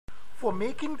For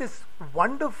making this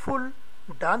wonderful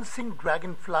dancing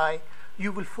dragonfly,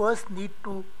 you will first need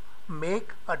to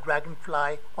make a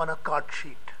dragonfly on a card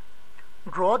sheet.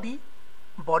 Draw the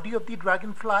body of the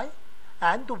dragonfly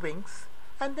and the wings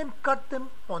and then cut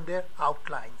them on their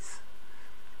outlines.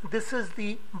 This is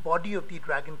the body of the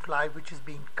dragonfly which is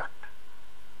being cut.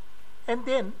 And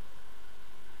then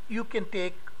you can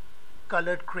take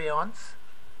colored crayons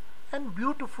and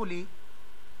beautifully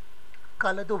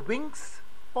color the wings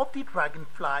of the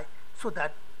dragonfly so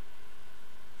that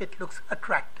it looks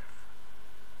attractive.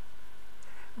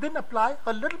 Then apply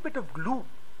a little bit of glue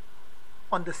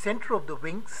on the center of the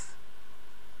wings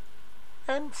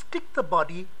and stick the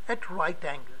body at right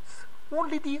angles.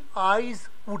 Only the eyes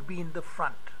would be in the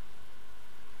front.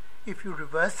 If you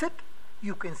reverse it,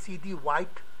 you can see the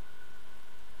white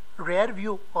rear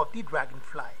view of the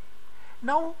dragonfly.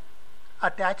 Now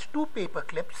attach two paper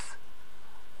clips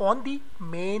on the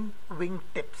main wing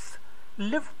tips.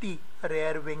 Lift the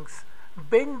rear wings,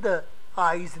 bend the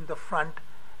eyes in the front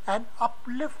and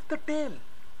uplift the tail.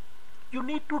 You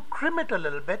need to trim it a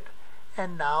little bit,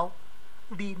 and now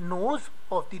the nose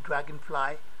of the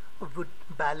dragonfly would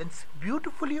balance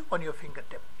beautifully on your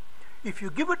fingertip. If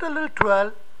you give it a little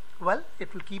twirl, well,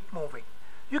 it will keep moving.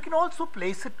 You can also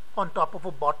place it on top of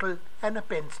a bottle and a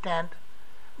pen stand.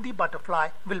 The butterfly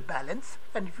will balance,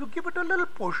 and if you give it a little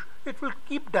push, it will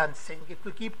keep dancing. It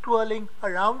will keep twirling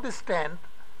around the stand.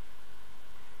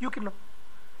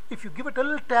 If you give it a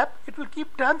little tap, it will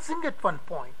keep dancing at one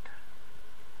point.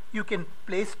 You can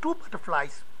place two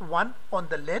butterflies, one on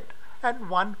the lid and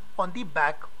one on the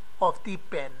back of the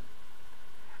pen.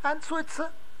 And so it's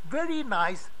a very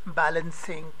nice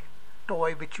balancing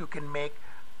toy which you can make.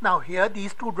 Now here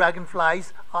these two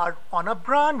dragonflies are on a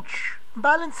branch,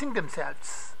 balancing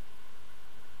themselves.